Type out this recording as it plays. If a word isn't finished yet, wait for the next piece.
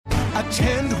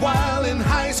Attend while in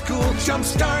high school.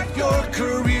 Jumpstart your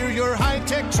career. Your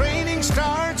high-tech training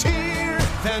starts here.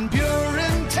 Van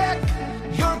Buren Tech.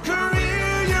 Your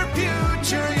career, your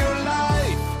future, your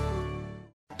life.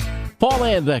 Paul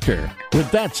Anbecker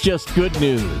with That's Just Good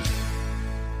News.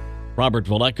 Robert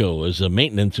Vallejo is a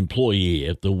maintenance employee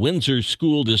at the Windsor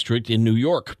School District in New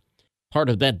York. Part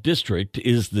of that district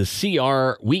is the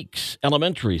C.R. Weeks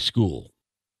Elementary School,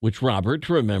 which Robert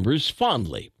remembers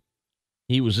fondly.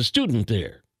 He was a student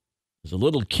there as a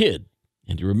little kid,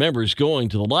 and he remembers going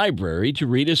to the library to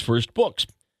read his first books.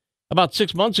 About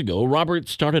 6 months ago, Robert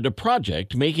started a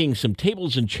project making some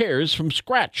tables and chairs from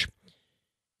scratch.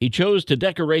 He chose to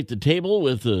decorate the table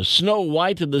with the Snow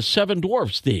White and the Seven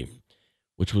Dwarfs theme,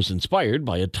 which was inspired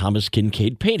by a Thomas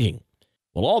Kinkade painting.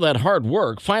 Well, all that hard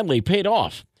work finally paid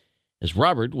off, as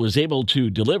Robert was able to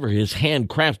deliver his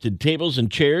handcrafted tables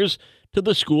and chairs to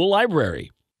the school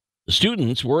library. The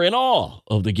students were in awe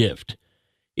of the gift.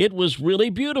 "It was really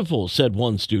beautiful," said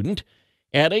one student,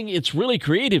 adding, "It's really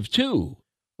creative, too."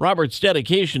 Robert's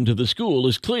dedication to the school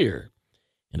is clear,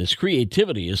 and his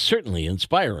creativity is certainly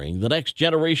inspiring the next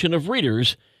generation of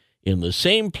readers in the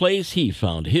same place he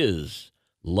found his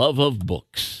love of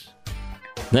books.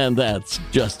 And that's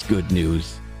just good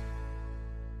news.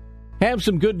 Have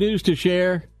some good news to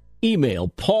share? Email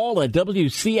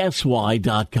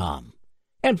paul@wcsy.com.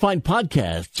 And find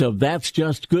podcasts of That's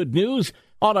Just Good News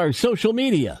on our social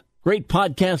media, great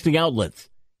podcasting outlets,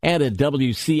 and at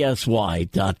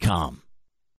wcsy.com.